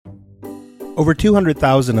Over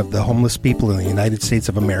 200,000 of the homeless people in the United States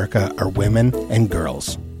of America are women and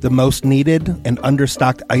girls. The most needed and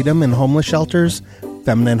understocked item in homeless shelters,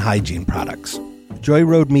 feminine hygiene products. Joy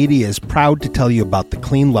Road Media is proud to tell you about the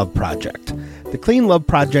Clean Love Project. The Clean Love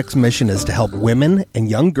Project's mission is to help women and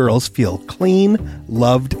young girls feel clean,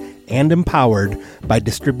 loved, and empowered by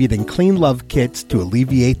distributing Clean Love kits to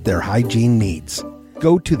alleviate their hygiene needs.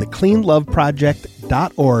 Go to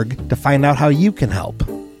thecleanloveproject.org to find out how you can help.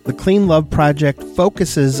 The Clean Love Project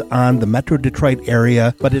focuses on the Metro Detroit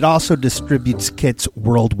area, but it also distributes kits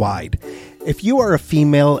worldwide. If you are a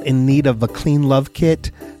female in need of a Clean Love kit,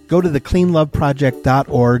 go to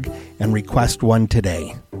thecleanloveproject.org and request one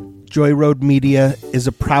today. Joy Road Media is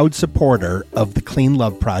a proud supporter of the Clean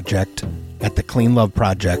Love Project at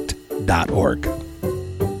thecleanloveproject.org.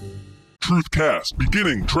 Truthcast,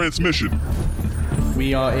 beginning transmission.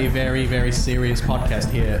 We are a very, very serious podcast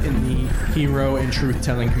here in the hero and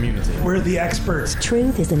truth-telling community. We're the experts.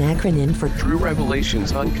 Truth is an acronym for True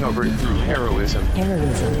Revelations Uncovered Through Heroism.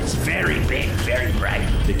 Heroism. It's very big, very bright.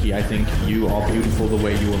 Dickie, I think you are beautiful the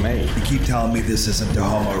way you were made. You keep telling me this isn't a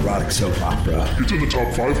homoerotic soap opera. It's in the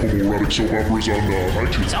top 5 homoerotic soap operas on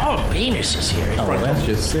iTunes. It's all penises here. Oh, well, that's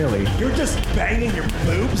just silly. You're just banging your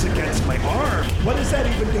boobs against my arm. What is that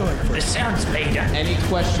even doing for? This sounds made up. Any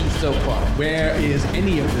questions so far? Where is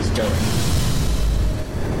any of this going?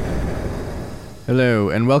 Hello,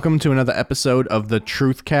 and welcome to another episode of the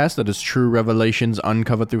Truthcast, that is True Revelations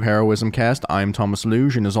Uncovered Through Heroism Cast. I'm Thomas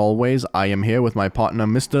Luge, and as always, I am here with my partner,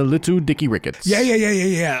 Mr. Little Dickie Ricketts.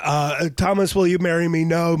 Yeah. Thomas, will you marry me?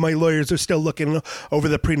 No, my lawyers are still looking over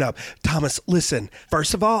the prenup. Thomas, listen,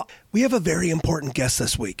 first of all, we have a very important guest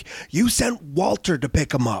this week. You sent Walter to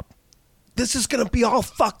pick him up. This is going to be all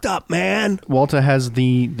fucked up, man. Walter has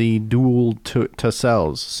the dual to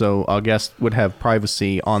cells, so our guest would have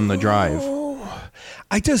privacy on the drive.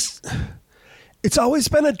 It's always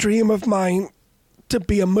been a dream of mine to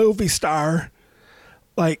be a movie star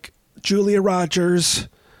like Julia Rogers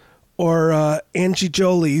or Angie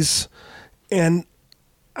Jolie's, and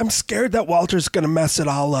I'm scared that Walter's going to mess it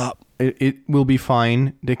all up. It will be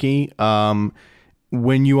fine, Dickie.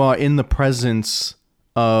 When you are in the presence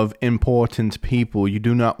of important people, you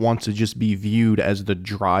do not want to just be viewed as the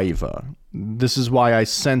driver. This is why I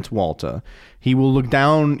sent Walter. He will look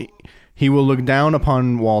down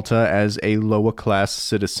upon Walter as a lower class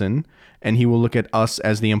citizen, and he will look at us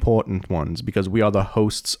as the important ones because we are the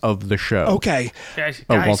hosts of the show. Okay.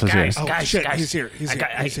 Walter's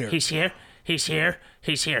here.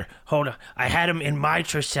 He's here. Hold on. I had him in my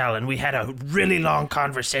cell, and we had a really long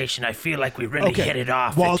conversation. I feel like we really hit it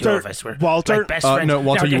off. Walter, the two of us. We're Walter. like best friends. No,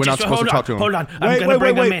 Walter, you were not supposed to talk to him. Hold on.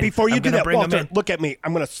 Wait. Before you do that, Walter, look at me.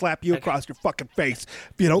 I'm going to slap you across your fucking face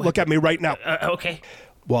if you don't look at me right now. Okay.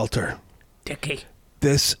 Walter. Dickie.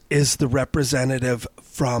 This is the representative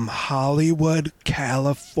from Hollywood,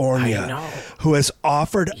 California, who has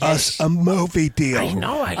offered us a movie deal. I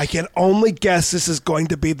know. I can only guess this is going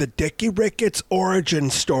to be the Dickie Ricketts origin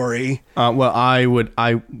story. Well, I would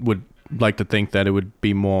like to think that it would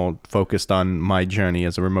be more focused on my journey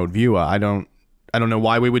as a remote viewer. I don't know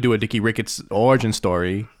why we would do a Dickie Ricketts origin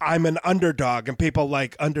story. I'm an underdog, and people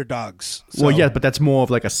like underdogs. So. Well, yeah, but that's more of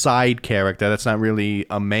like a side character. That's not really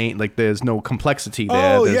a main. Like, there's no complexity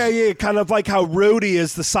there. Oh, yeah. Kind of like how Rudy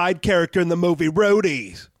is the side character in the movie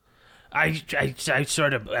Rudy. I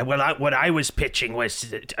sort of... what I was pitching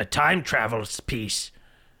was a time travel piece.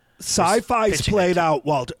 Sci-fi's played out,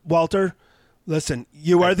 Walter. Listen,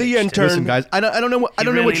 you are the intern. Listen, guys, I don't know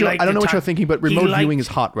what you're thinking, but remote viewing is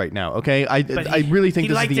hot right now. Okay, I really think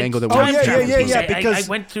this is the angle that we're. Yeah. Because I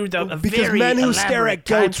went through because Men Who Stare at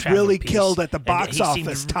Goats really killed at the box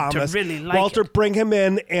office. Thomas, Walter, bring him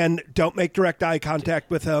in and don't make direct eye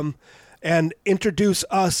contact with him, and introduce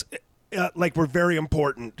us. Like we're very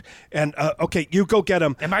important. And okay, you go get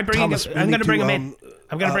him. Am I bringing Thomas, him? I'm going to bring him in.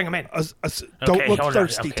 I'm going to bring him in. Don't look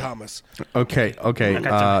thirsty, Thomas. Okay.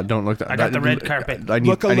 Don't look. I got the red carpet. I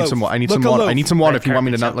need some water. I need some water. I need some water if you want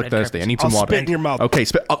me to not look thirsty. I need some water. Spit in your mouth. Okay,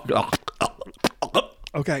 spit.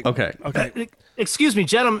 Okay. Excuse me,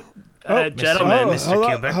 gentlemen. Mr.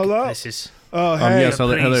 Kubrick. Hello. This is. Oh, hey. Yes,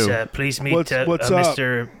 hello. Please meet what's up?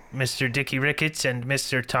 Mr. Dickie Ricketts and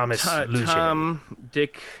Mr. Thomas Lucian. Tom,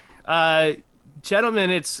 Dick. Gentlemen,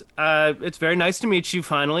 it's very nice to meet you.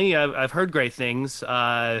 Finally, I've heard great things.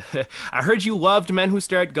 I heard you loved Men Who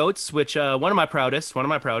Stare at Goats, which one of my proudest.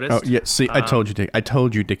 Oh yeah, see, I told you, Dick. I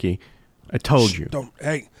told you, Dickie. I told you.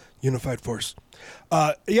 Hey, Unified Force.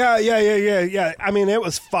 Yeah. I mean, it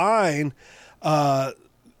was fine.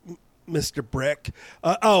 Mr. Brick.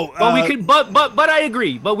 Well, we could, but I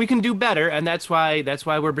agree. But we can do better, and that's why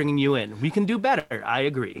we're bringing you in. We can do better. I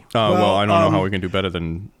agree. Well, I don't know how we can do better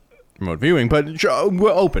than remote viewing, but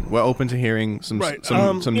we're open. We're open to hearing some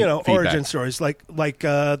feedback. origin stories like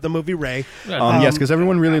the movie Ray. Yes, because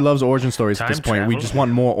everyone really loves origin stories at this point. We travel. just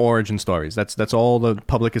want more origin stories. That's all the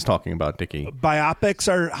public is talking about, Dickie.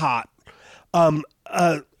 Biopics are hot.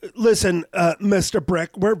 Listen, Mr.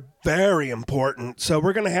 Brick, we're very important, so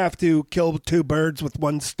we're going to have to kill two birds with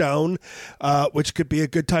one stone, which could be a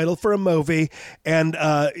good title for a movie. And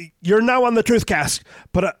you're now on the Truthcast.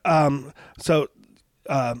 But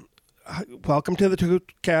welcome to the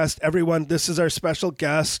Truthcast, everyone. This is our special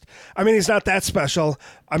guest. I mean, he's not that special.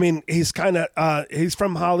 I mean, he's kind of he's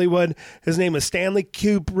from Hollywood. His name is Stanley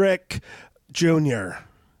Kubrick Jr.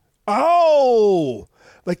 Oh,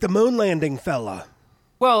 like the moon landing fella.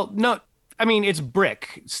 Well, no, I mean it's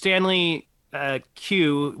Brick Stanley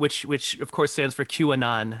Q, which of course stands for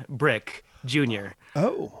QAnon Brick Jr.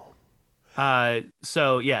 Oh,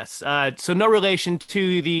 so yes, so no relation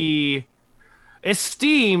to the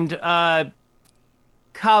esteemed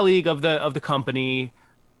colleague of the company,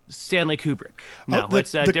 Stanley Kubrick. No,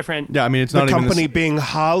 it's different. Yeah, I mean it's the not even company being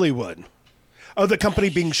Hollywood. Oh, the company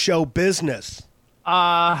being show business.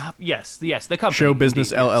 Yes, the company. Show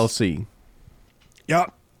Business indeed, yes. LLC.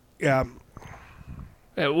 Yep. Yeah.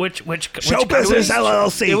 Which Show Business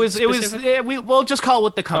LLC. We'll just call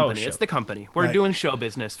it the company. show. It's the company. We're Right. doing show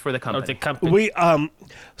business for the company. the company. We the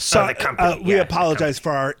company, we yeah, the apologize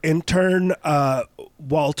for our intern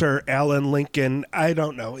Walter Allen Lincoln. I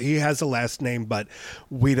don't know. He has a last name, but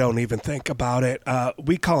we don't even think about it.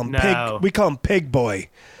 We call him No. Pig. We call him Pig Boy.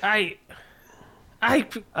 the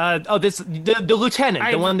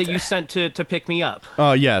lieutenant, the one that you sent to pick me up.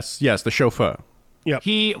 Yes, the chauffeur.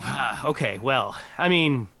 He okay, well, I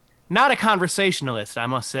mean, not a conversationalist, I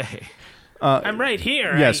must say. I'm right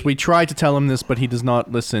here. Yes, we tried to tell him this, but he does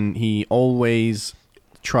not listen. He always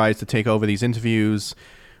tries to take over these interviews.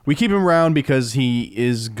 We keep him around because he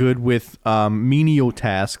is good with menial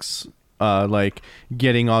tasks, like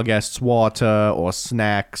getting our guests water or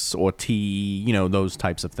snacks or tea, those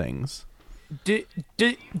types of things. Do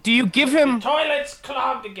you give him Toilet's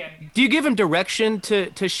clogged again. Do you give him direction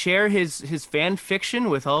to share his fan fiction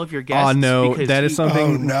with all of your guests? Oh no, Because that is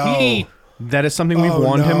something. Oh no. he- That is something we've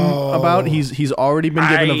warned him about. He's already been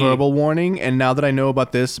given a verbal warning, and now that I know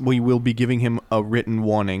about this, we will be giving him a written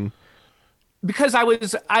warning. because I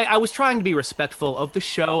was trying to be respectful of the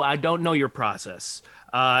show. I don't know your process.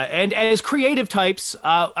 And as creative types,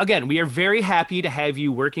 again, we are very happy to have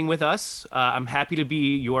you working with us. I'm happy to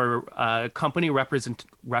be your company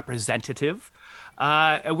representative.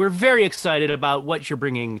 We're very excited about what you're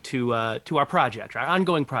bringing to our project, our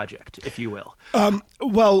ongoing project, if you will.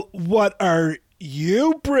 Well, what are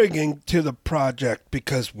you bringing to the project?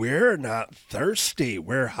 Because we're not thirsty.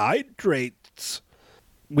 We're hydrates.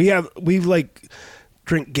 We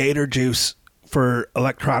drink Gator juice for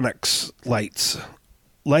electronics lights.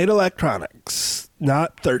 Light electronics,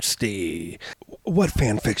 not thirsty. What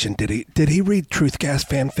fan fiction did he read Truthcast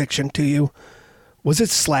fan fiction to you? Was it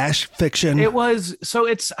slash fiction? It was, so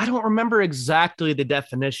I don't remember exactly the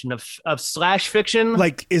definition of slash fiction.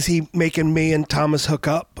 Like, is he making me and Thomas hook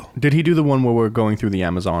up? Did he do the one where we're going through the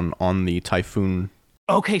Amazon on the Typhoon?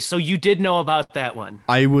 Okay, so you did know about that one.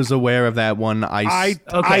 I was aware of that one. I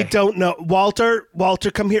don't know. Walter,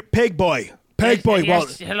 come here. Pig boy. Walter.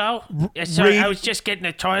 Yes, hello? Sorry, I was just getting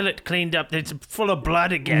the toilet cleaned up. It's full of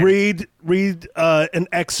blood again. Read an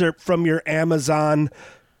excerpt from your Amazon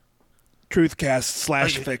Truthcast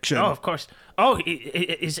slash fiction. Oh, of course. Oh,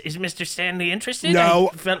 is Mr. Stanley interested? No,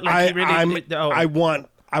 I felt like he really... I want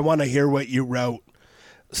to hear what you wrote.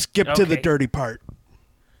 Skip to the Okay. dirty part.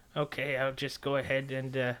 Okay, I'll just go ahead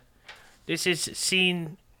and... this is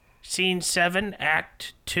scene 7,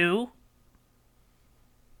 Act 2.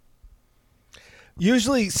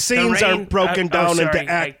 Usually scenes are broken down into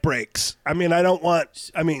act breaks. I mean, I don't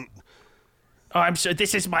want... I mean... Oh, I'm sorry.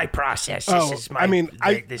 This is my process. This is my,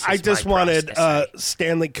 I just wanted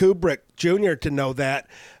Stanley Kubrick Jr. to know that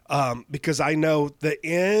because I know the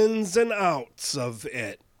ins and outs of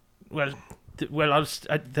it. Well,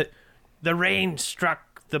 the rain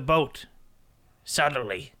struck the boat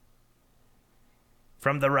suddenly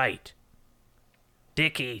from the right.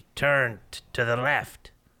 Dickie turned to the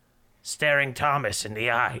left, staring Thomas in the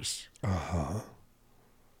eyes. Uh-huh.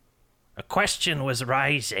 A question was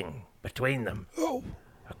rising between them. Oh.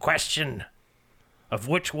 A question of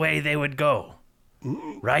which way they would go.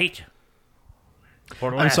 Right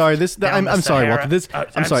or I'm left sorry. down the I'm sorry, Sahara. Walter.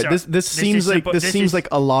 I'm sorry. This seems like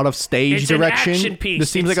a lot of stage it's an direction. action piece. This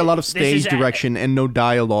seems like a lot of stage direction and no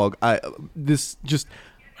dialogue.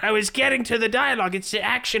 I was getting to the dialogue. It's the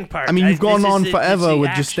action part. I mean, you've gone on this forever the with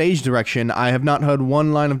action. just stage direction. I have not heard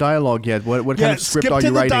one line of dialogue yet. What kind of script skip are to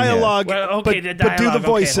you the writing dialogue, Well, okay, the but do the dialogue, okay, hold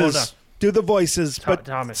voices. on. Do the voices, but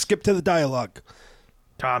Thomas. skip to the dialogue.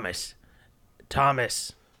 Thomas.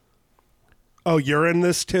 Oh, you're in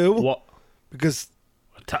this too? What? Because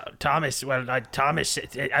Thomas. Well, Thomas.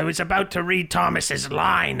 I was about to read Thomas's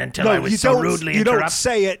line until no, I was you so don't. rudely You don't interrupted.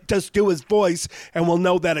 say it. Just do his voice, and we'll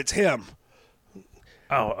know that it's him.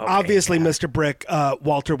 Oh, okay. Obviously, Mr. Brick,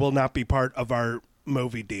 Walter will not be part of our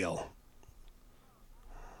movie deal.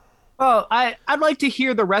 Well, I'd like to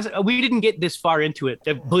hear the rest. We didn't get this far into it,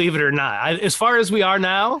 believe it or not. As far as we are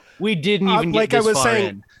now, we didn't even like get I this was far saying-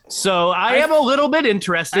 in. So I am a little bit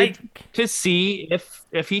interested I- to see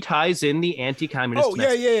if he ties in the anti-communist. Oh,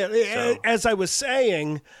 yeah. message. So- As I was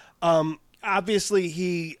saying, obviously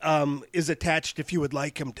he is attached if you would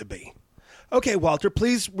like him to be. Okay, Walter,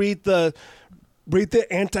 please read the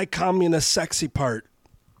anti-communist sexy part.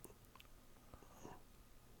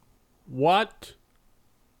 What?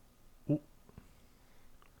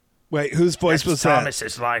 Wait, whose voice That's was that?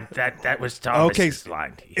 Thomas's line. That was Thomas's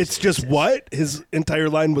line. It's just what? His entire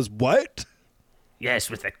line was what? Yes,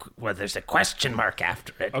 there's a question mark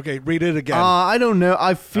after it. Okay, read it again. I don't know.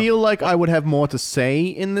 I feel like I would have more to say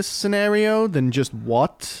in this scenario than just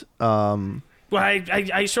what. Well,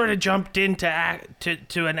 I sort of jumped into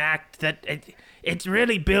to an act that it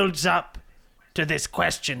really builds up to this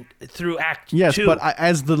question through Act Yes, 2. but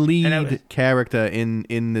as the And I lead was- character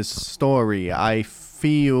in this story, I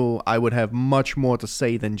feel I would have much more to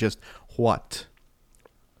say than just what.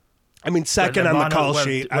 I mean, second Well, on the call well,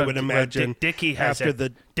 sheet, well, I would imagine. Dickie has after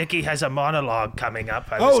the Dickie has a monologue coming up.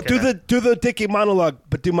 do the Dickie monologue,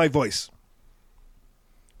 but do my voice.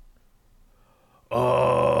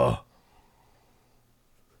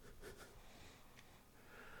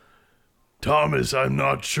 Thomas, I'm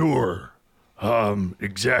not sure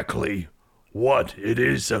exactly what it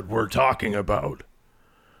is that we're talking about.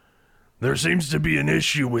 There seems to be an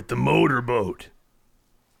issue with the motorboat.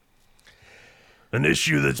 An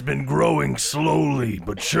issue that's been growing slowly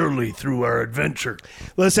but surely through our adventure.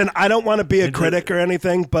 Listen, I don't want to be a critic or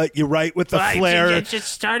anything, but you write with the flair. It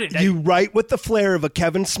just started. You write with the flair of a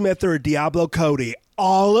Kevin Smith or a Diablo Cody.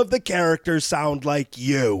 All of the characters sound like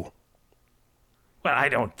you. Well, I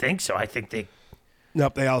don't think so. I think they.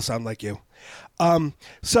 Nope, they all sound like you.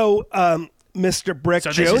 Mr. Brick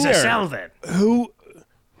So Jr., this is a sell then. who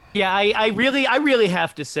Yeah, I really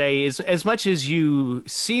have to say, is as much as you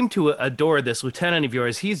seem to adore this lieutenant of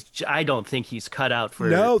yours, I don't think he's cut out for.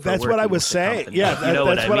 No, for that's what I working was with the saying. company. Yeah, You know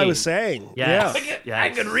that's what I mean. was saying. Yeah. Yeah. I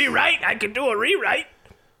could rewrite. I could do a rewrite.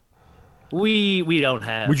 We don't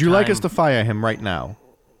have. Would you like time. us to fire him right now?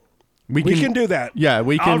 We can do that. Yeah,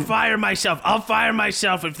 we I'll can. fire myself. I'll fire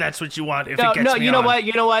myself if that's what you want. If No, it gets no, me you know on. what?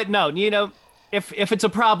 You know what? No, if it's a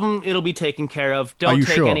problem, it'll be taken care of. Are Don't you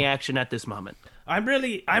take sure? any action at this moment. I'm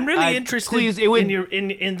really interested please, it would-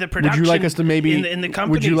 in the production. Would you like us to maybe? in the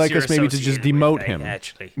company? Would you like us maybe to just demote him?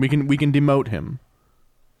 Actually, We can demote him.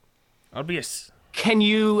 I'll be a. Can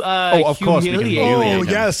you of course we can humiliate humiliate Oh, him.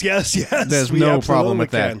 yes. There's We no problem absolutely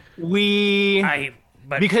with that. can. We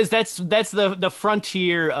But because that's the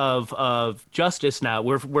frontier of justice now.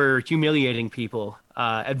 We're humiliating people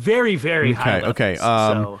at very high levels. Okay.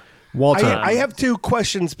 So Walter. I have two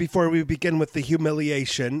questions before we begin with the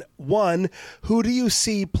humiliation. One, who do you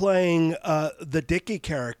see playing the Dickie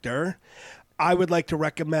character? I would like to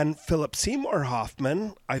recommend Philip Seymour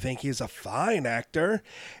Hoffman. I think he's a fine actor.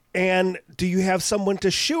 And do you have someone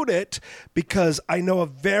to shoot it? Because I know a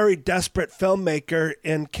very desperate filmmaker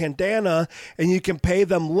in Candana, and you can pay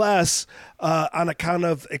them less on account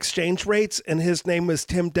of exchange rates. And his name is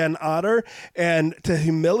Tim Den Otter. And to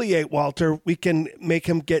humiliate Walter, we can make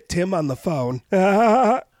him get Tim on the phone.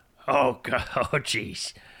 oh god, oh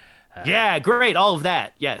jeez. yeah, great, all of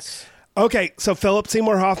that. Yes. Okay, so Philip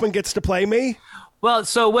Seymour Hoffman gets to play me? Well,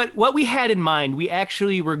 so what we had in mind, we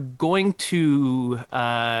actually were going to.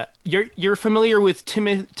 You're familiar with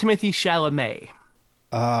Timothy Chalamet.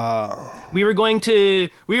 We were going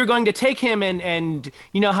to take him and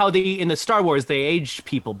you know how in the Star Wars they aged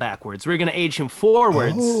people backwards. We were going to age him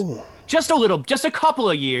forwards. Just a little, just a couple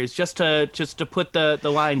of years, just to put the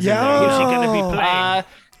lines in there. Who's he gonna be playing?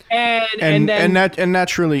 And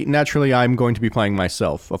naturally, I'm going to be playing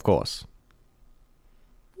myself, of course.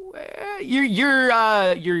 your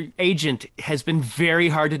agent has been very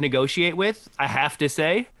hard to negotiate with, I have to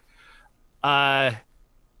say.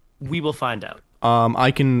 We will find out.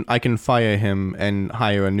 I can fire him and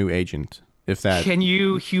hire a new agent if that. Can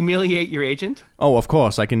you humiliate your agent? Oh, of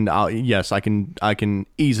course I can. Yes, I can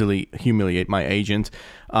easily humiliate my agent,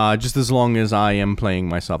 just as long as I am playing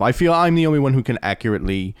myself. I feel I'm the only one who can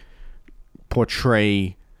accurately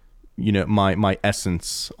portray, my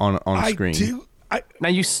essence on screen. Now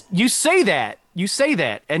you say that,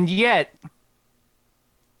 and yet,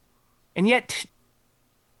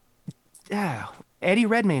 Eddie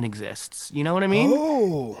Redmayne exists. You know what I mean?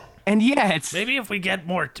 Oh. And yet, Maybe if we get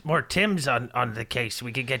more Tims on the case,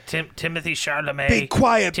 we could get Timothy Chalamet. Be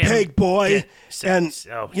quiet, Tim- pig boy. Tim-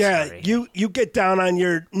 sorry. you get down on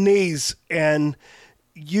your knees and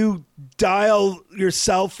you dial your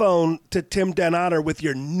cell phone to Tim Donato with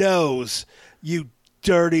your nose, you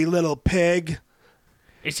dirty little pig.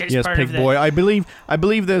 It's just Yes, part pig of boy. I believe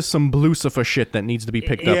there's some Lucifer shit that needs to be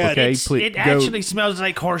picked up. Okay, please. It actually smells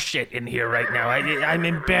like horse shit in here right now. I'm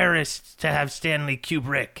embarrassed to have Stanley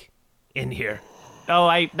Kubrick in here. oh,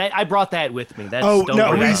 I brought that with me. That's Oh don't no,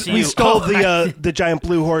 worry we about it. stole the giant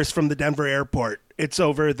blue horse from the Denver airport. It's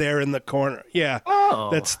over there in the corner. Yeah. Oh.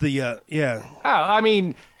 That's the yeah. Oh, I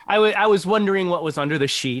mean, I was wondering what was under the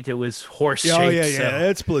sheet. It was horse shaped. Oh yeah, so. yeah.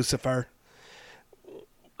 It's Lucifer.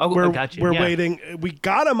 Oh, We're gotcha. we're yeah. waiting. We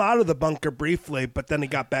got him out of the bunker briefly, but then he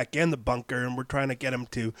got back in the bunker, and we're trying to get him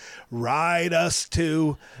to ride us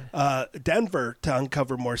to Denver to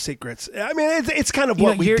uncover more secrets. I mean, it's kind of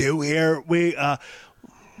what we do here. We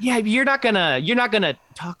yeah, you're not gonna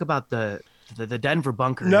talk about the Denver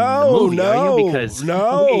bunker. No, in the movie, no, are you? Because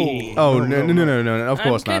no. No. Of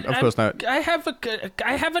course not. Of course not. I have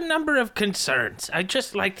a number of concerns. I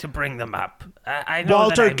just like to bring them up. I know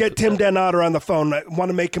Walter, that get Tim Donato on the phone. I want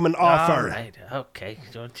to make him an offer. All right, okay.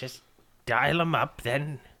 So just dial him up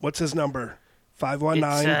then. What's his number?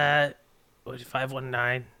 519. It's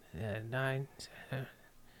 519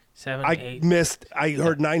 7 I 8. missed. I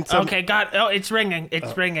heard 97. Okay, got. Oh, it's ringing.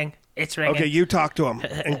 It's ringing. It's ringing. Okay, you talk to him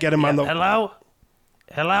and get him on the.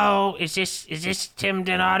 Hello. Is this Tim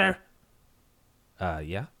Donato?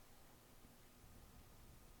 Yeah.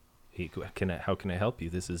 How can I help you?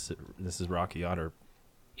 This is Rocky Otter.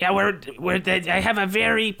 Yeah, I have a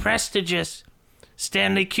very prestigious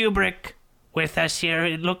Stanley Kubrick with us here,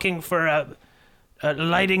 looking for a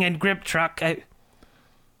lighting and grip truck.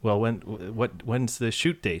 Well, when's the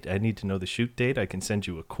shoot date? I need to know the shoot date. I can send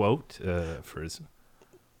you a quote for his.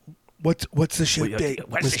 What's the shoot date,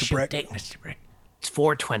 What's Mr. the shoot Brick? date, Mr. Brick? it's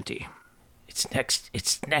 420. It's next.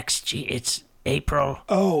 It's April.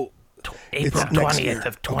 Oh, April it's next 20th year.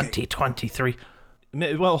 of 2023.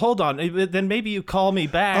 Well, hold on. Then maybe you call me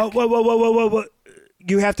back. Oh, whoa.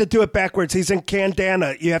 You have to do it backwards. He's in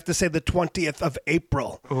Candana. You have to say the 20th of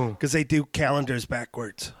April because they do calendars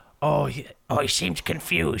backwards. Oh, he seemed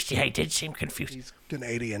confused. Yeah, he did seem confused. He's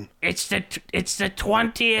Canadian. It's the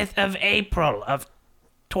 20th of April of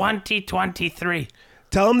 2023.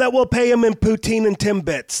 Tell him that we'll pay him in poutine and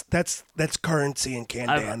Timbits. That's currency in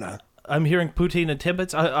Candana. I'm hearing poutine and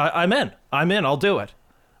Timbits. I'm in. I'll do it.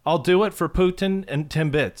 I'll do it for Putin and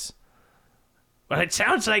Timbits. Well, it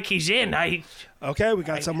sounds like he's in. Okay, we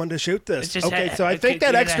got someone to shoot this. Just Okay, so I think you that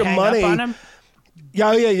gonna extra hang money. up on him?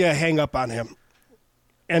 Yeah. Hang up on him,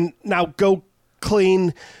 and now go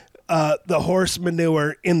clean the horse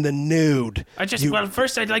manure in the nude.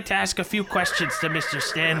 First I'd like to ask a few questions to Mr.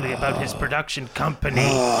 Stanley about his production company.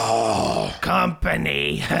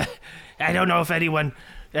 Company. I don't know if anyone.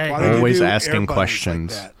 Always asking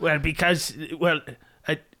questions.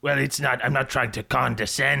 Like it's not. I'm not trying to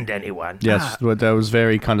condescend anyone. Yes, that was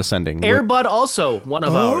very condescending. Airbud also one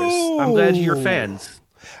of ours. I'm glad you're fans.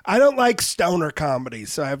 I don't like stoner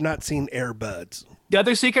comedies, so I have not seen Airbuds. The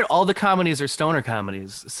other secret: all the comedies are stoner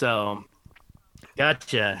comedies. So,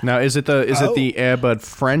 gotcha. Now, is it the Airbud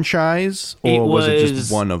franchise, or was it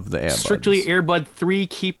just one of the Airbuds? Strictly Airbud 3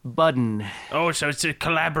 Keep Buddin'. Oh, so it's a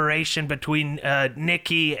collaboration between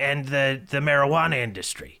Nikki and the marijuana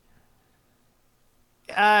industry.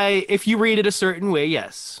 If you read it a certain way,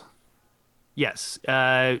 yes.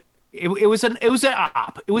 It was an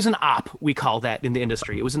op. It was an op. We call that in the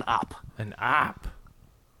industry. It was an op. An op.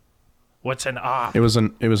 What's an op? It was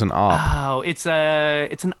an op. Oh, it's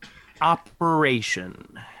an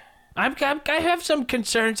operation. I have some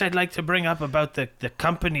concerns I'd like to bring up about the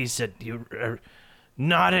companies that you are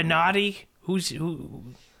not a naughty. Who?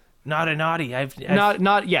 Not a naughty. Not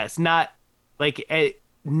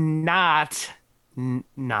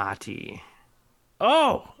naughty.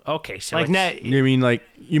 Oh, okay. So like you mean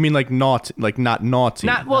like not naughty?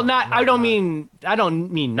 I don't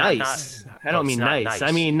mean nice. I don't mean nice.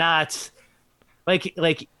 I mean not like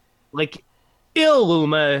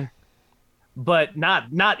Illuma, but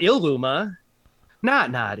not Illuma.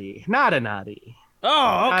 Not naughty. Not a naughty.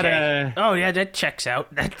 Oh, okay. Not Oh, yeah, that checks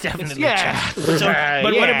out. That definitely Yeah. checks. So,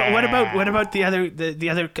 but Yeah. what about the other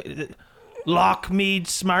Lockmead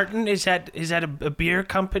Smarten? Is that a beer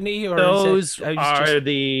company or Those is it,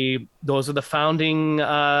 I was are the founding.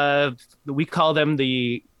 We call them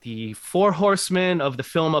the four horsemen of the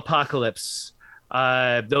film apocalypse.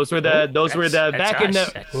 Those were the back in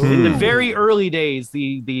the very early days,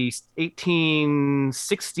 the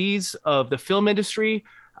 1860s of the film industry.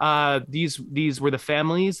 These were the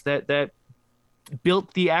families that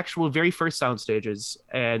built the actual very first sound stages,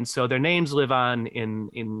 and so their names live on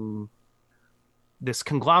in this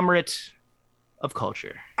conglomerate of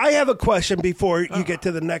culture. I have a question before you get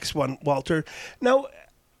to the next one, Walter. Now,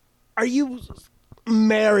 are you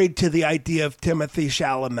married to the idea of Timothy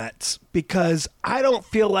Chalamet? Because I don't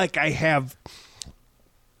feel like I have,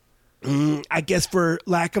 I guess for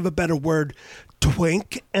lack of a better word,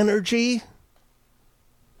 twink energy.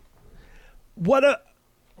 What a...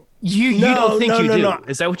 You don't think you do? No.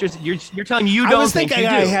 Is that what you're telling me? You don't think you do? I was thinking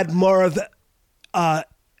I had more of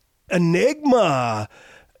enigma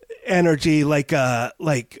energy, like a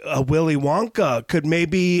Willy Wonka. Could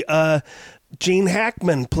maybe Gene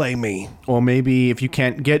Hackman play me? Or maybe if you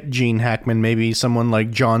can't get Gene Hackman, maybe someone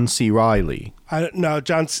like John C. Reilly.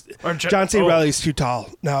 John C. Reilly's too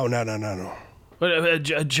tall. No.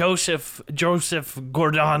 Joseph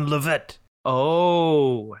Gordon-Levitt.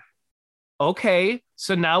 Oh, okay.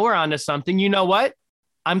 So now we're on to something. You know what?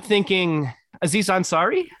 I'm thinking Aziz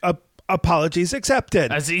Ansari. Apologies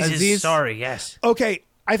accepted. Aziz Ansari, yes. Okay,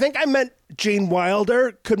 I think I meant Gene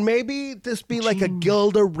Wilder. Could maybe this be like a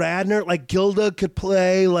Gilda Radner? Like Gilda could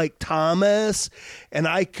play like Thomas, and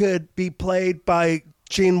I could be played by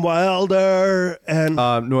Gene Wilder. And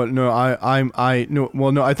I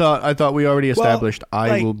thought we already established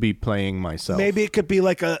I will be playing myself. Maybe it could be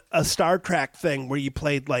like a Star Trek thing where you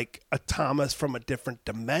played like a Thomas from a different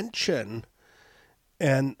dimension,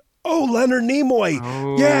 and Leonard Nimoy.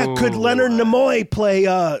 Oh. Yeah, could Leonard Nimoy play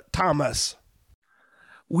Thomas?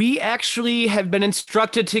 We actually have been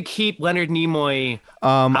instructed to keep Leonard Nimoy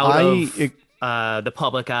out of the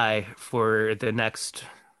public eye for the next,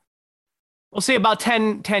 we'll say about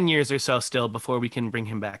 10 years or so still before we can bring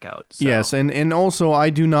him back out. So. Yes, and also I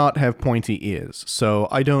do not have pointy ears, so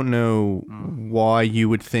I don't know why you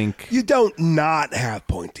would think... You don't not have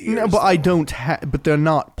pointy ears. No, but I don't have... But they're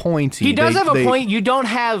not pointy. He does have a point. You don't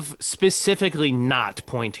have specifically not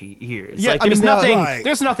pointy ears. Yeah, like, there's nothing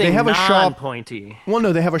they have non-pointy. Well,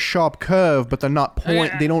 no, they have a sharp curve, but they're not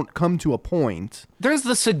point. They don't come to a point. There's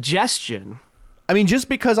the suggestion. I mean, just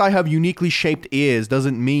because I have uniquely shaped ears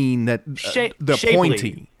doesn't mean that they're shapely.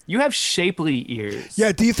 pointy. You have shapely ears.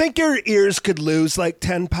 Yeah, do you think your ears could lose like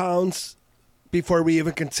 10 pounds before we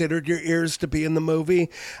even considered your ears to be in the movie?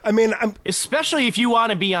 I mean, especially if you want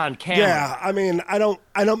to be on camera. Yeah, I mean, I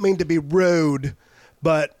don't mean to be rude,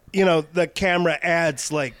 but you know, the camera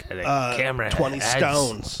adds like 20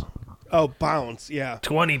 stones. Oh, pounds, yeah.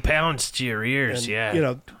 20 pounds to your ears, and, yeah. You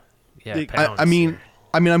know, pounds. I mean,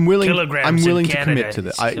 I'm willing to Canada, commit to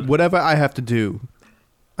this. Whatever I have to do,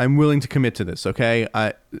 I'm willing to commit to this. Okay,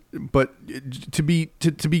 but to be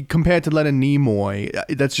compared to Leonard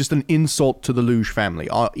Nimoy, that's just an insult to the Luge family.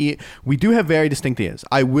 We do have very distinct ears.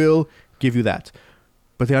 I will give you that,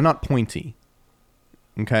 but they are not pointy.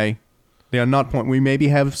 Okay, they are not pointy. We maybe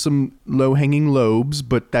have some low-hanging lobes,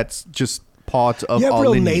 but that's just part of you have our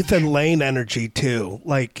real lineage. Nathan Lane energy too.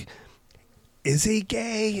 Like, is he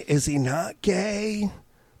gay? Is he not gay?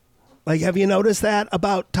 Like, have you noticed that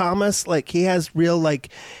about Thomas? Like, he has real, like,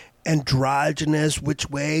 androgynous, which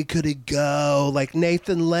way could he go? Like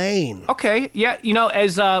Nathan Lane. Okay, yeah. You know,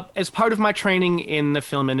 as part of my training in the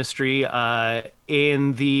film industry,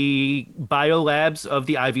 in the bio labs of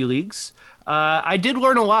the Ivy Leagues, I did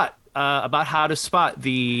learn a lot about how to spot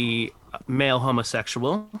the male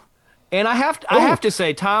homosexual. And I have to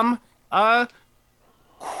say, Tom,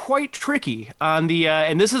 quite tricky on the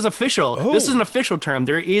and this is official. This is an official term.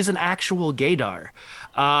 There is an actual gaydar,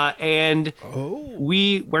 and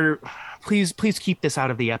we were. Please keep this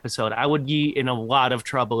out of the episode. I would be in a lot of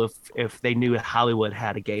trouble if they knew Hollywood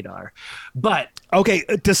had a gaydar. But okay,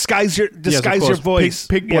 disguise your voice.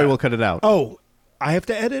 Pig Boy will cut it out. Oh, I have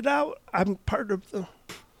to edit out. I'm part of the.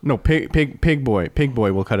 No, Pig Boy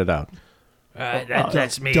will cut it out.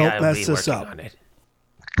 That's me. Don't I'll mess be this working up. on it.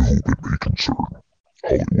 You may be concerned.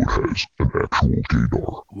 Hollywood has an actual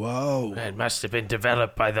gaydar. Whoa. It must have been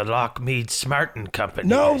developed by the Lockmead Smarten Company.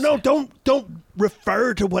 No, don't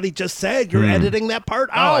refer to what he just said. You're editing that part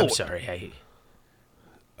out. Oh, I'm sorry.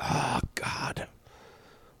 Oh, God.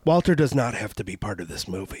 Walter does not have to be part of this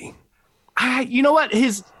movie. You know what?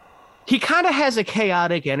 he kind of has a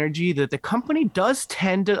chaotic energy that the company does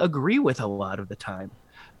tend to agree with a lot of the time.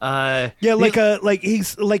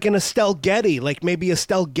 He's like an Estelle Getty. Like maybe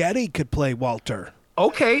Estelle Getty could play Walter.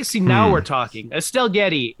 Okay, see, now we're talking. Estelle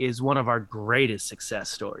Getty is one of our greatest success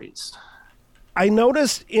stories. I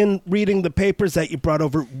noticed in reading the papers that you brought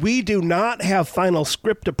over, we do not have final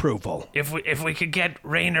script approval. If we could get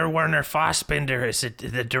Rainer Werner Fassbinder as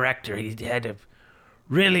the director, he had a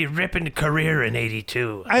really ripping career in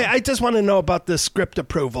 '82. I just want to know about this script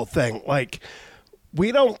approval thing. Like,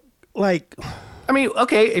 we don't like. I mean,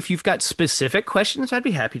 okay, if you've got specific questions, I'd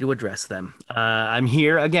be happy to address them. I'm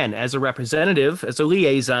here, again, as a representative, as a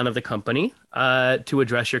liaison of the company, to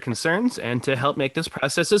address your concerns and to help make this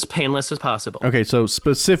process as painless as possible. Okay, so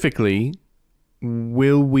specifically,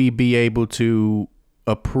 will we be able to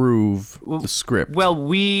approve the script? Well,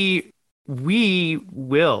 we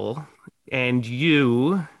will, and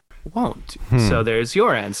you won't. So there's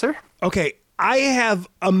your answer. Okay, I have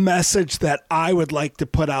a message that I would like to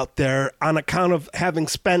put out there on account of having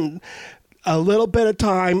spent a little bit of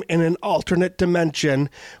time in an alternate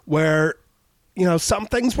dimension where, you know, some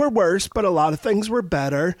things were worse, but a lot of things were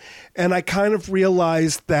better. And I kind of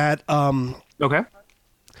realized that Okay.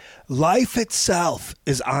 life itself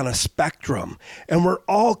is on a spectrum and we're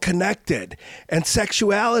all connected, and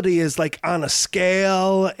sexuality is like on a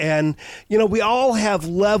scale, and you know, we all have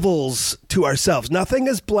levels to ourselves. Nothing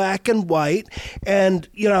is black and white, and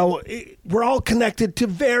you know, we're all connected to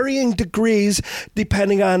varying degrees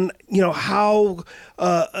depending on, you know, how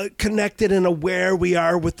connected and aware we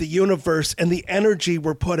are with the universe and the energy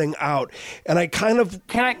we're putting out. And I kind of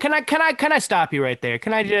Can I stop you right there?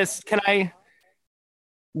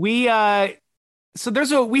 We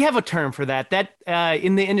have a term for that. That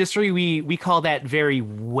in the industry we call that very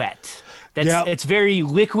wet. It's very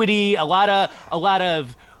liquidy. A lot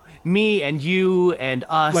of me and you and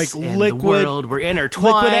us like and liquid, the world, we're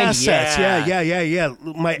intertwined. Liquid assets. Yeah.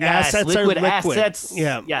 My assets are liquid. Assets.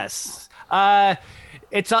 Yeah. Yes.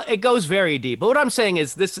 It goes very deep. But what I'm saying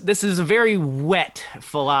is this is a very wet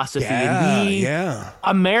philosophy.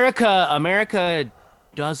 America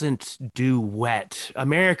doesn't do wet.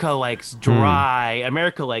 America likes dry.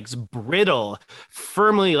 America likes brittle.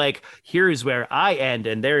 Firmly, like, here's where I end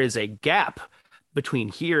and there is a gap between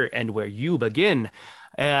here and where you begin.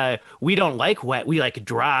 We don't like wet. We like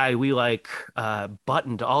dry. We like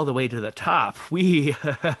buttoned all the way to the top. We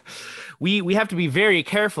we have to be very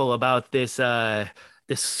careful about this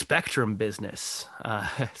this spectrum business.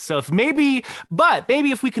 So if maybe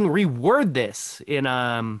if we can reword this in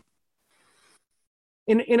a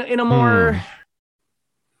more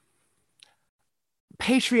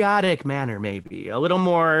patriotic manner, maybe a little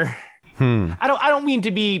more. I don't mean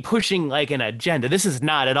to be pushing like an agenda. This is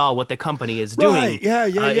not at all what the company is doing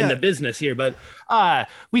in the business here. But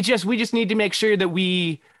we just need to make sure that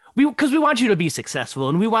we because we want you to be successful,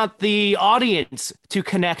 and we want the audience to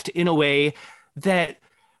connect in a way that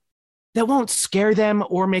won't scare them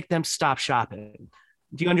or make them stop shopping.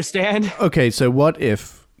 Do you understand? Okay, so what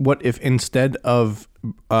if instead of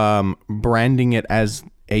branding it as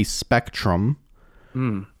a spectrum,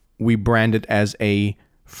 we brand it as a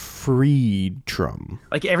freedom?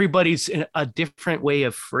 Like everybody's in a different way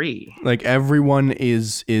of free. Like everyone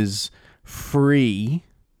is free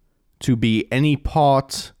to be any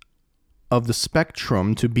part of the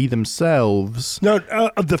spectrum, to be themselves. No,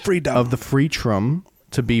 of the freedom. Of the freedom,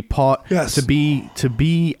 to be part. Yes. To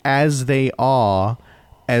be as they are,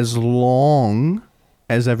 as long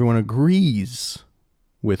as everyone agrees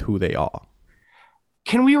with who they are.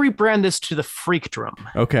 Can we rebrand this to the freakdom?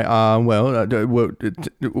 Okay.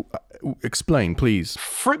 Explain, please.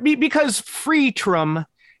 Because freedom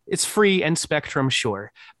is free and spectrum,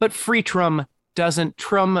 sure, but freedom doesn't.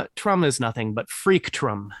 Trum is nothing but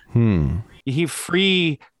freaktrum. You hear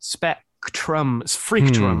free spectrum,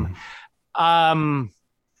 freaktrum.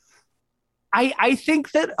 I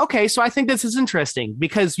think that so I think this is interesting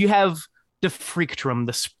because you have the freaktrum,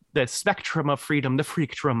 the spectrum of freedom, the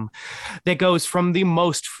freaktrum that goes from the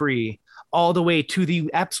most free all the way to the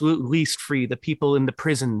absolute least free, the people in the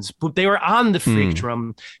prisons. But they were on the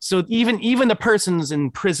freaktrum. So even the persons in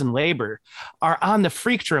prison labor are on the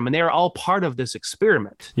freaktrum, and they are all part of this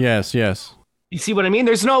experiment. Yes. You see what I mean?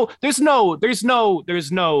 There's no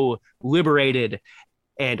liberated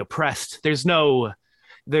and oppressed.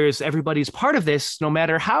 There's everybody's part of this, no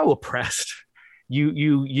matter how oppressed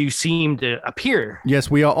you seem to appear. Yes,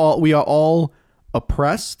 we are all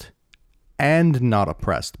oppressed and not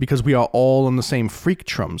oppressed because we are all on the same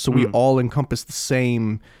freaktrum, so we all encompass the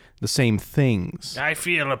same things. I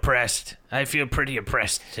feel oppressed. I feel pretty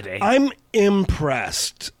oppressed today. I'm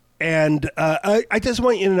impressed. And I just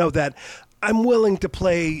want you to know that I'm willing to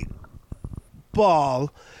play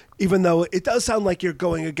ball, even though it does sound like you're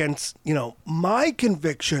going against, my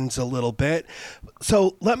convictions a little bit.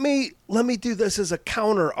 So let me do this as a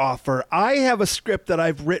counter offer. I have a script that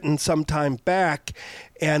I've written some time back,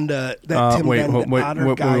 and that Tim Van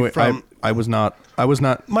Otter guy from... I was not.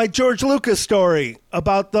 My George Lucas story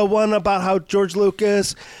about the one about how George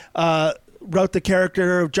Lucas wrote the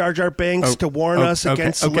character of Jar Jar Binks to warn us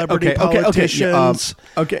against celebrity politicians.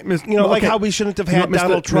 Like how we shouldn't have had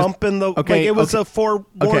Donald Trump in the. It was a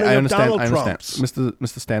forewarning of Donald Trump's.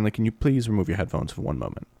 Mr. Stanley, can you please remove your headphones for one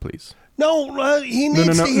moment, please? No, he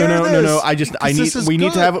needs to hear this. We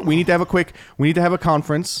need to have a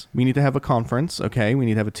conference. We need to have a conference. Okay, we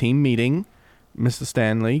need to have a team meeting. Mr.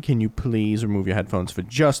 Stanley, can you please remove your headphones for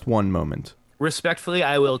just one moment? Respectfully,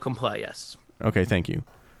 I will comply. Yes. Okay, thank you.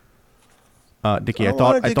 Dickie, I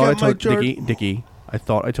thought I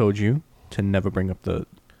told you to never bring up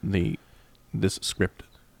this script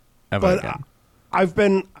ever again. I've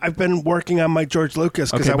been working on my George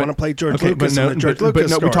Lucas because I want to play George Lucas in the George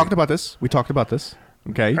Lucas story. We talked about this.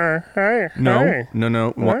 Okay.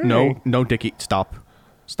 No, Dickie, stop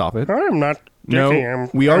it. I'm not.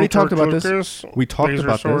 Dickie, we already talked about this. We talked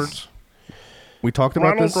about this. We talked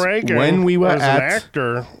about this when we were at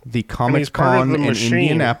the Comic Con in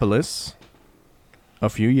Indianapolis a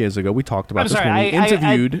few years ago. We talked about this when we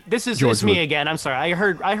interviewed. This is me again. I'm sorry.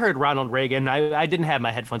 I heard Ronald Reagan. I didn't have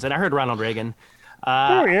my headphones in. I heard Ronald Reagan.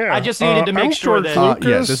 I just needed to make sure that.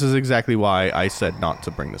 This is exactly why I said not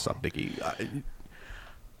to bring this up, Dickie.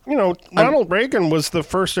 Ronald Reagan was the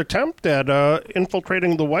first attempt at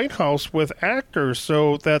infiltrating the White House with actors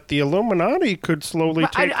so that the Illuminati could slowly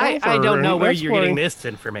take over. I don't know where you're getting this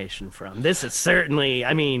information from. This is certainly,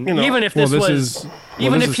 even if this was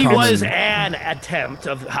an attempt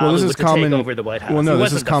of Hollywood to take over the White House. Well, no,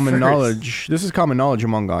 this is common knowledge. This is common knowledge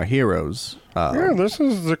among our heroes. This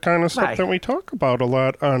is the kind of stuff that we talk about a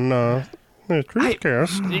lot on... I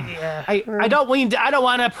don't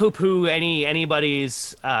want to poo-poo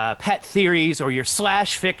anybody's pet theories or your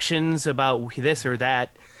slash fictions about this or that.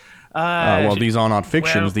 These are not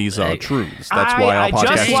fictions; these are truths. That's why our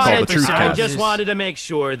podcast is called the Truthcast. I just wanted to make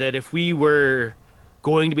sure that if we were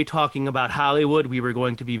going to be talking about Hollywood, we were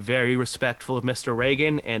going to be very respectful of Mr.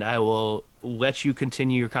 Reagan, and I will let you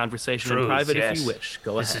continue your conversation in private if you wish.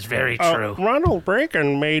 Go ahead. This is very true. Ronald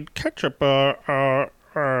Reagan made ketchup a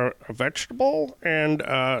vegetable, and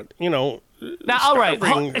now, all right,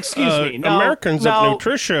 excuse me, Americans of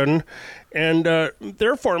nutrition, and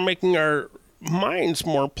therefore making our minds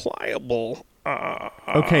more pliable.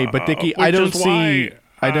 Okay, but Dickie, I don't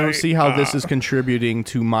see how this is contributing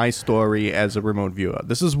to my story as a remote viewer.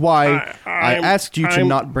 This is why I asked you to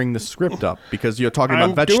not bring the script up, because you're talking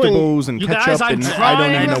about vegetables and ketchup, and I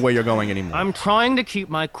don't even know where you're going anymore. I'm trying to keep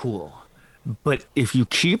my cool. But if you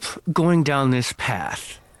keep going down this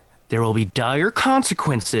path, there will be dire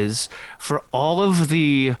consequences for all of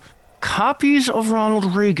the copies of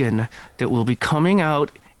Ronald Reagan that will be coming out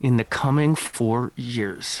in the coming 4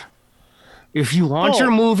 years. If you want your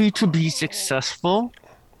movie to be successful,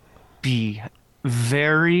 be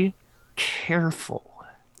very careful.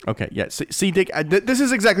 Okay, yeah. See, Dick, this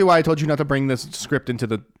is exactly why I told you not to bring this script into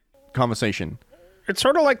the conversation. It's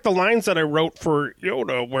sort of like the lines that I wrote for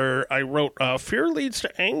Yoda, where I wrote, fear leads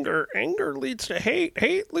to anger, anger leads to hate,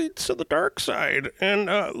 hate leads to the dark side. And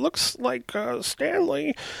looks like,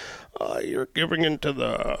 Stanley, you're giving into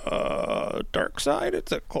the dark side.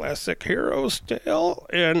 It's a classic hero's tale.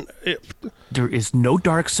 And there is no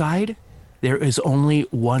dark side. There is only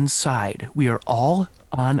one side. We are all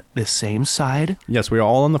on the same side. Yes, we are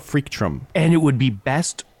all on the freaktrum. And it would be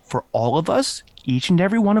best for all of us, each and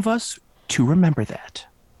every one of us, to remember that.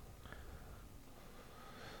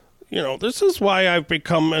 This is why I've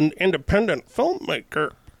become an independent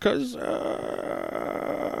filmmaker, because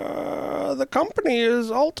the company is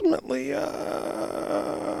ultimately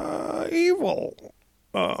evil,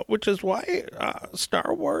 which is why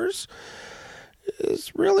Star Wars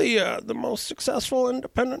is really the most successful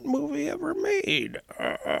independent movie ever made.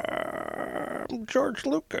 George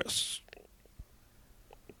Lucas.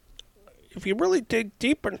 If you really dig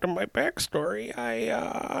deep into my backstory, I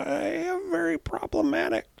am very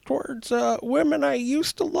problematic towards women I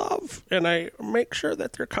used to love, and I make sure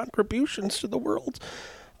that their contributions to the world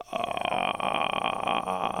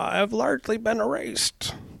have largely been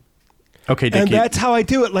erased. Okay, Dickie. And that's how I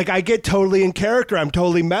do it. Like, I get totally in character. I'm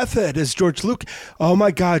totally method as George Lucas. Oh,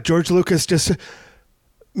 my God, George Lucas just...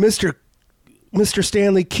 Mr.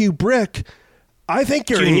 Stanley Kubrick, I think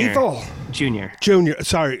you're evil. Junior,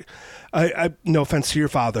 sorry. I no offense to your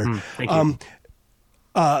father. Thank you.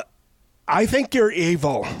 I think you're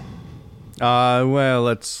evil. Well,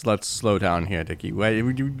 let's slow down here, Dickie.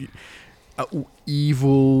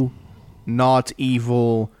 Evil, not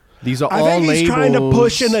evil. These are all labels. I think he's trying to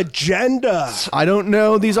push an agenda. I don't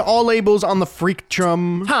know. These are all labels on the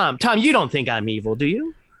Freaktrum. Tom, you don't think I'm evil, do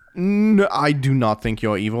you? No, I do not think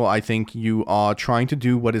you're evil. I think you are trying to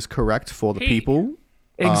do what is correct for the people.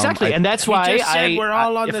 Exactly, and that's why we're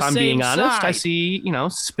all on if the I'm same being honest, side. I see,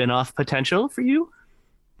 spin-off potential for you.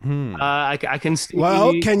 I can see.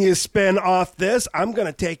 Well, can you spin off this? I'm going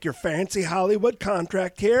to take your fancy Hollywood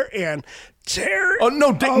contract here and tear it. Oh,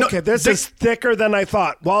 no, Dick, okay, this is thicker than I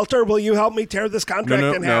thought. Walter, will you help me tear this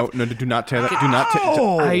contract in half? No, do not tear that. Do not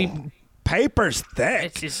tear. Paper's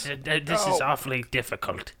thick. This is awfully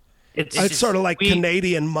difficult. It's sort of like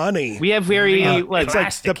Canadian money. We have very it's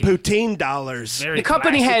like the poutine dollars. The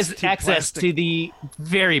company has access to the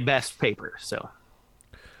very best paper, so.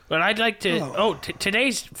 Well, I'd like to.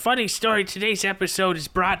 Today's funny story. Today's episode is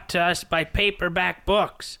brought to us by Paperback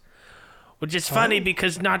Books, which is funny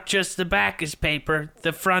because not just the back is paper,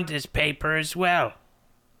 the front is paper as well.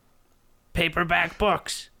 Paperback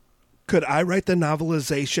Books. Could I write the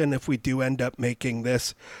novelization if we do end up making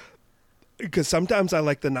this? Because sometimes I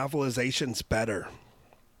like the novelizations better.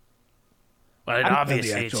 Well,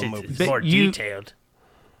 obviously it's more detailed.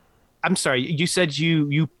 I'm sorry, you said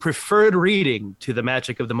you preferred reading to the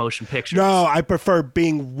magic of the motion pictures. No, I prefer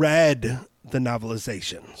being read the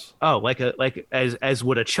novelizations. Oh, like as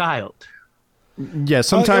would a child. Yeah,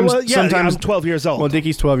 sometimes. I'm 12 years old. Well,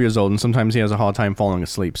 Dickie's 12 years old, and sometimes he has a hard time falling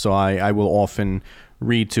asleep. So I will often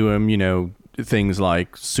read to him, things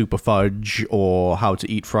like Super Fudge or How to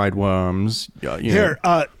Eat Fried Worms. Here,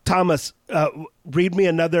 Thomas, read me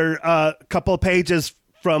another couple of pages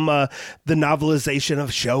from the novelization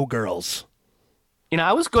of Showgirls.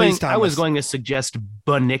 I was going to suggest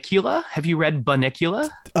Bunnicula. Have you read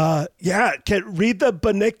Bunnicula? Yeah, read the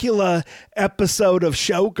Bunnicula episode of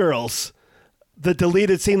Showgirls. The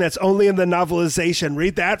deleted scene that's only in the novelization.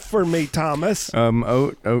 Read that for me, Thomas.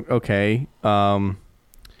 Okay.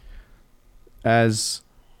 As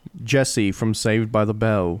Jessie from Saved by the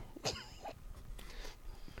Bell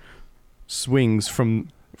swings from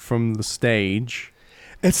the stage.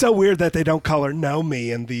 It's so weird that they don't call her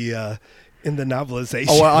Nomi in the novelization.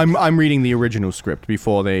 Oh, well, I'm reading the original script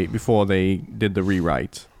before they did the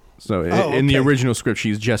rewrite. So in the original script,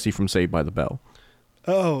 she's Jessie from Saved by the Bell.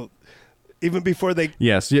 Oh, even before they.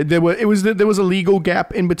 Yes, there was a legal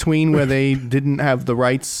gap in between where they didn't have the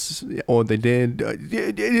rights, or they did.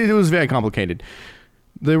 It was very complicated.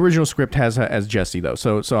 The original script has her as Jessie though.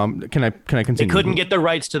 So can I continue? They couldn't get the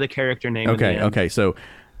rights to the character name. Okay. So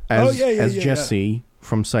as Jessie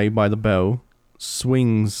from Saved by the Bell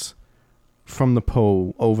swings from the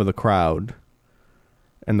pole over the crowd,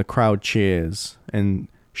 and the crowd cheers and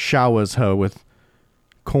showers her with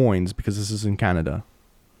coins because this is in Canada.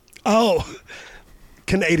 Oh,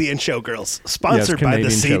 Canadian Showgirls, sponsored by the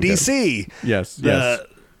CDC. Yes, the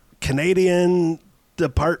Canadian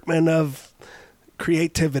Department of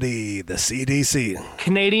Creativity, the CDC.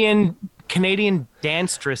 Canadian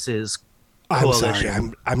Danstresses Coalition. I'm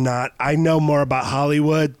sorry, I'm not. I know more about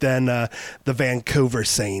Hollywood than the Vancouver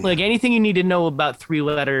scene. Like anything you need to know about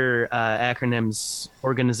three-letter acronyms,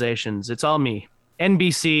 organizations, it's all me.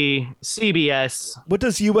 NBC, CBS. What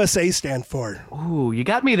does USA stand for? Ooh, you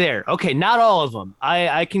got me there. Okay, not all of them.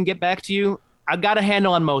 I can get back to you. I've got a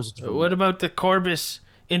handle on most of them. What about the Corbis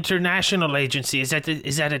International Agency? Is that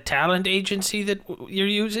a talent agency that you're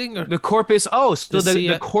using? Or? The Corpus. Oh, so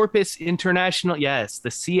the Corpus International. Yes,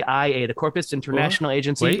 the CIA, the Corpus International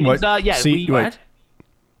Agency. Wait, what? What?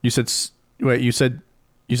 You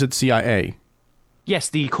said CIA. Yes,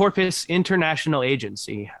 the Corpus International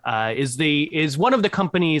Agency is one of the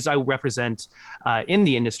companies I represent in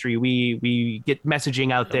the industry. We get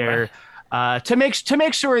messaging out there to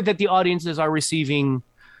make sure that the audiences are receiving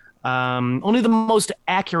only the most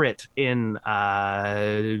accurate in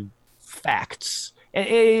facts,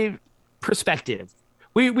 perspective.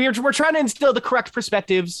 We're trying to instill the correct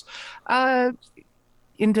perspectives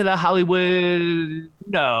into the Hollywood.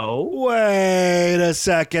 No. Wait a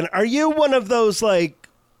second. Are you one of those like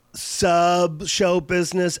sub show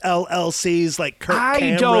business LLCs like Kirk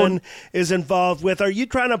Cameron is involved with? Are you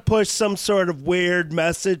trying to push some sort of weird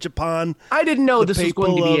message upon? I didn't know this was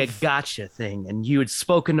going to be a gotcha thing, and you had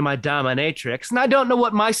spoken to my dominatrix, and I don't know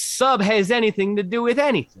what my sub has anything to do with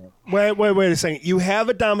anything. Wait a second. You have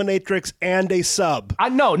a dominatrix and a sub.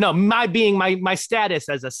 No. My status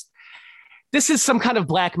as a. This is some kind of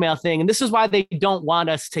blackmail thing, and this is why they don't want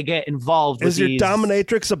us to get involved with these. Is your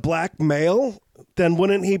dominatrix a black male? Then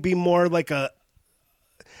wouldn't he be more like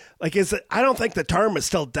Like, is it? I don't think the term is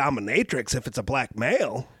still dominatrix if it's a black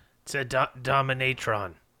male. It's a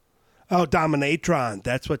dominatron. Oh, dominatron.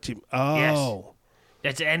 That's what you. Oh. Yes.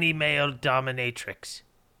 That's any male dominatrix.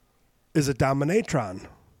 Is it dominatron?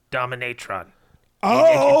 Dominatron.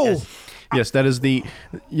 Oh. Yes, that is the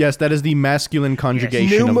masculine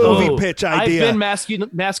conjugation New of movie the pitch idea. I've been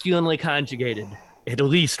masculinely conjugated at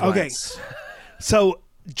least once. So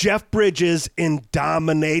Jeff Bridges in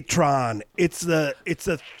Dominatron. It's the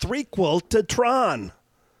threequel to Tron.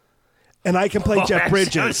 And I can play Jeff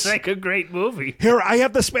Bridges. Sounds like a great movie. Here, I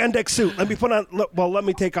have the spandex suit. Let me put on. Let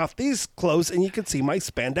me take off these clothes, and you can see my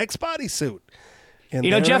spandex bodysuit. And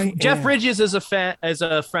Jeff Bridges is a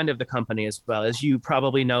friend of the company as well, as you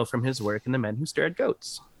probably know from his work in The Men Who Stared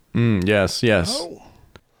Goats. Yes. Oh.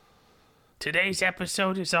 Today's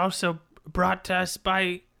episode is also brought to us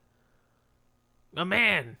by a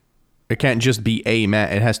man. It can't just be a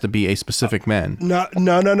man. It has to be a specific man. No.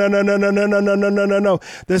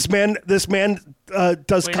 This man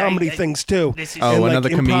does comedy things too. Another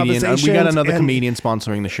comedian. We got another comedian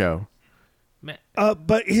sponsoring the show.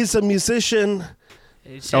 But he's a musician.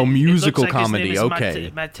 Musical like comedy. His name is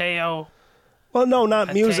Okay. Mateo. Well, no, not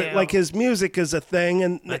Mateo. music. Like his music is a thing,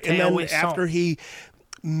 and then Wison. after he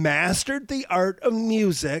mastered the art of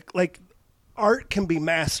music, like art can be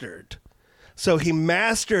mastered. So he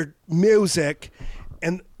mastered music,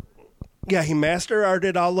 and he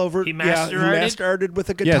master-arted all over. He master-arted with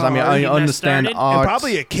a guitar. Yes, I mean I understand art. And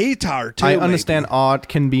probably a guitar too. I understand art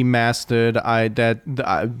can be mastered.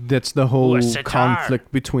 That's the whole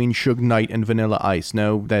conflict between Suge Knight and Vanilla Ice.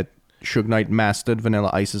 No, that Suge Knight mastered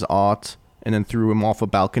Vanilla Ice's art and then threw him off a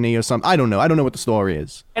balcony or something. I don't know what the story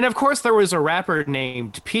is. And of course, there was a rapper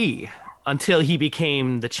named P. Until he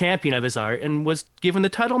became the champion of his art and was given the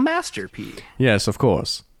title Master P. Yes, of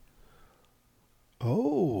course.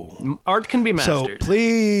 Oh. Art can be mastered. So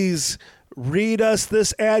please read us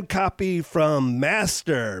this ad copy from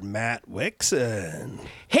Master Matt Wixon.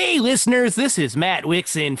 Hey, listeners, this is Matt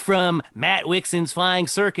Wixon from Matt Wixon's Flying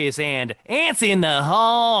Circus and Ants in the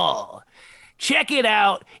Hall. Check it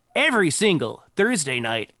every single Thursday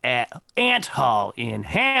night at Ant Hall in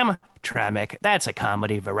Hamtramck. That's a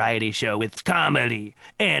comedy variety show with comedy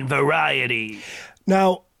and variety.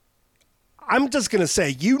 Now, I'm just going to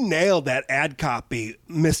say, you nailed that ad copy,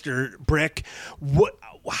 Mr. Brick.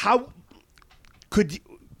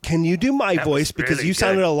 Can you do my voice? Because really you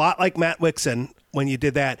sounded good. a lot like Matt Wixon when you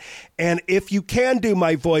did that. And if you can do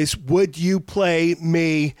my voice, would you play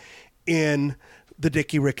me in the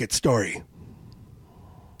Dickie Ricketts story?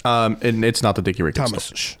 And it's not the Dickie Ricketts Thomas.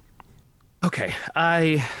 story. Okay,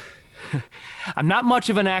 I'm not much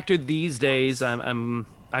of an actor these days.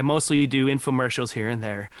 I mostly do infomercials here and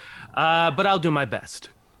there, but I'll do my best.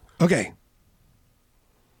 Okay.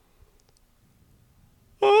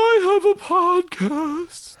 I have a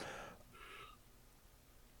podcast.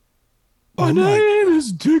 My name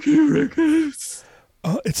is Dickie Ricketts.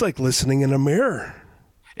 It's like listening in a mirror.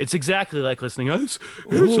 It's exactly like listening. It's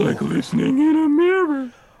like listening in a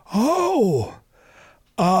mirror. Oh.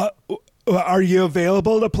 Are you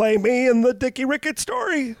available to play me in the Dickie Ricketts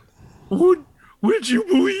story? Would you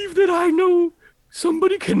believe that I know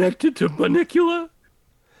somebody connected to Bunnicula?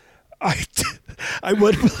 I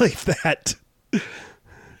would believe that.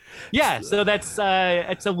 Yeah, so that's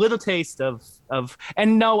it's a little taste of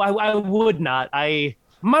and no, I would not.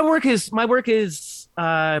 My work is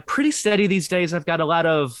pretty steady these days. I've got a lot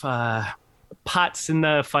of pots in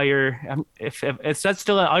the fire. If it's that's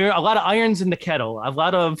still a lot of irons in the kettle. A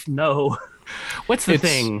lot of what's the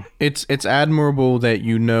thing? It's admirable that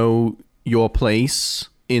you know your place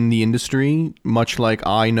in the industry, much like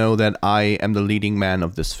I know that I am the leading man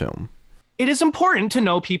of this film. It is important to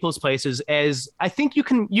know people's places, as I think you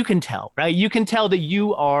can tell, right? You can tell that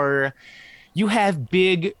you have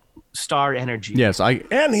big star energy. Yes,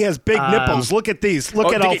 and he has big nipples. Look at these.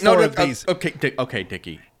 Look at Dickie, all four of these. Okay,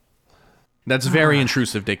 Dickie. That's very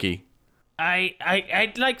intrusive, Dickie.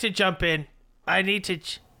 I'd like to jump in. I need to.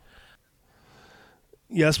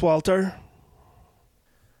 Yes, Walter.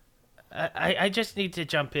 I just need to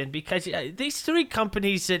jump in because these three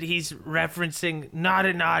companies that he's referencing,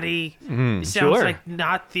 Naughty, sounds like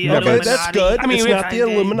not the Illuminati. Okay, that's good. I mean, it's not the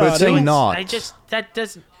Illuminati. But it's saying not. That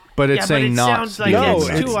doesn't. But it's saying not. Sounds like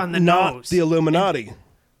it's too on the not nose. the Illuminati.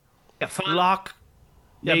 Lock.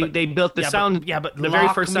 They built the sound. Yeah, but the very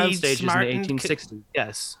first sound Lockheed stages in the Smarten 1860s.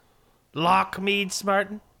 Yes. Lockheed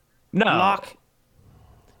Smarten. No.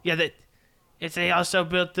 Yeah, they also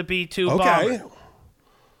built the B-2 Okay. bomber.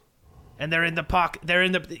 And they're in the pocket. They're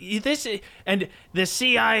in the and the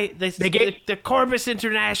CI, the Corbis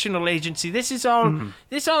International Agency. This is all.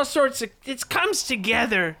 This all sorts of. It comes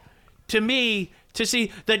together to me to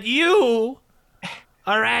see that you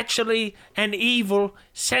are actually an evil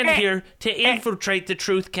sent here to infiltrate the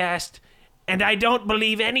Truthcast, and I don't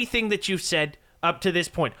believe anything that you've said up to this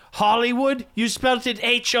point. Hollywood? You spelled it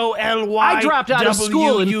HOLYWD. I dropped out of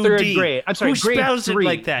school in 3rd grade. I'm sorry, Who grade spells 3 it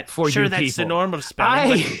like that? for sure, you that's people. the normal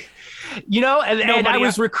spelling. And I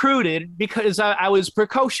was recruited because I was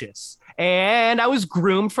precocious. And I was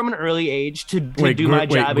groomed from an early age to do my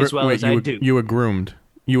job as well as I do. You were groomed.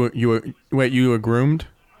 You were groomed?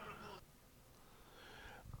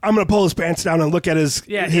 I'm going to pull his pants down and look at his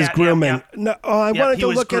grooming. No, I wanted to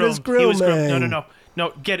look at his grooming. He was groomed.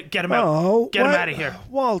 No, get him out. Get him out of here.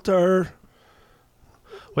 Walter.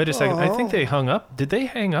 Wait a second. I think they hung up. Did they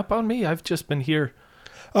hang up on me? I've just been here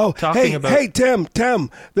talking about... Hey, Tim,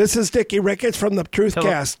 this is Dickie Ricketts from the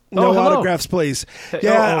Truthcast. No autographs, please.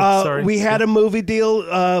 Sorry. We had a movie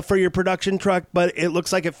deal for your production truck, but it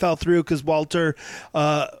looks like it fell through because Walter...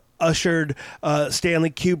 ushered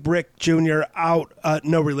Stanley Kubrick Jr. out,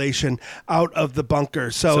 no relation, out of the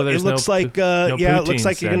bunker. So it looks like, it looks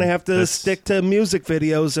like you're going to have to stick to music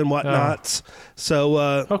videos and whatnots. So,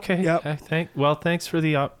 okay. Yep. Thanks for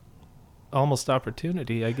the almost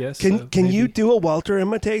opportunity, I guess. Can you do a Walter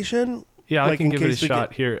imitation? Yeah, I can give it a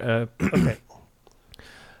shot here. Okay.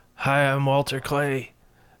 Hi, I'm Walter Clay.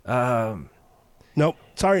 Nope.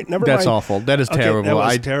 Sorry, never mind. That's awful. That is terrible. That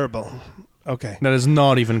was terrible. Okay. That is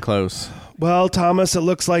not even close. Well, Thomas, it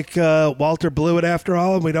looks like Walter blew it after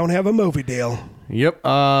all, and we don't have a movie deal. Yep.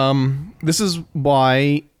 This is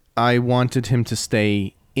why I wanted him to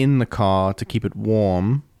stay in the car to keep it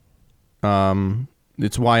warm.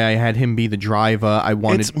 It's why I had him be the driver.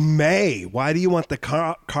 It's May. Why do you want the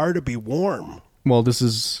car to be warm? Well, this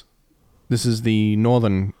is the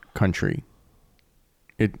northern country.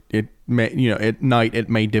 It may, at night it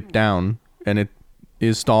may dip down, and it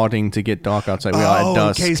is starting to get dark outside. We are at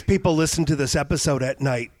dusk. In case people listen to this episode at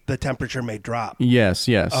night, the temperature may drop. Yes.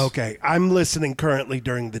 Okay, I'm listening currently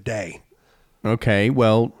during the day. Okay,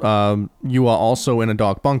 well, you are also in a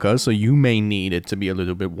dark bunker, so you may need it to be a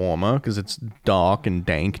little bit warmer because it's dark and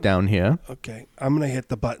dank down here. Okay, I'm going to hit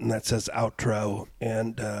the button that says outro,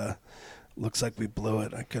 and looks like we blew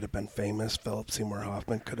it. I could have been famous. Philip Seymour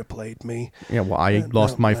Hoffman could have played me. Yeah, well, I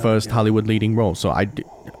lost my first Hollywood leading role, so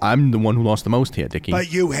I'm the one who lost the most here, Dickie.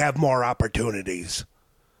 But you have more opportunities.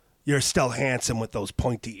 You're still handsome with those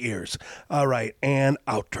pointy ears. All right, and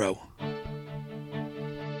outro.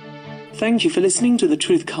 Thank you for listening to the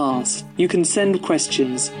Truthcast. You can send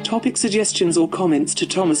questions, topic suggestions or comments to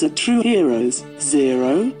Thomas at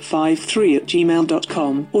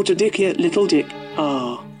TrueHeroes053@gmail.com or to Dickie at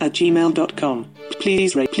littledicr@gmail.com.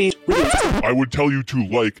 Please rate. I would tell you to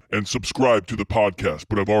like and subscribe to the podcast,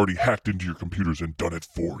 but I've already hacked into your computers and done it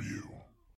for you.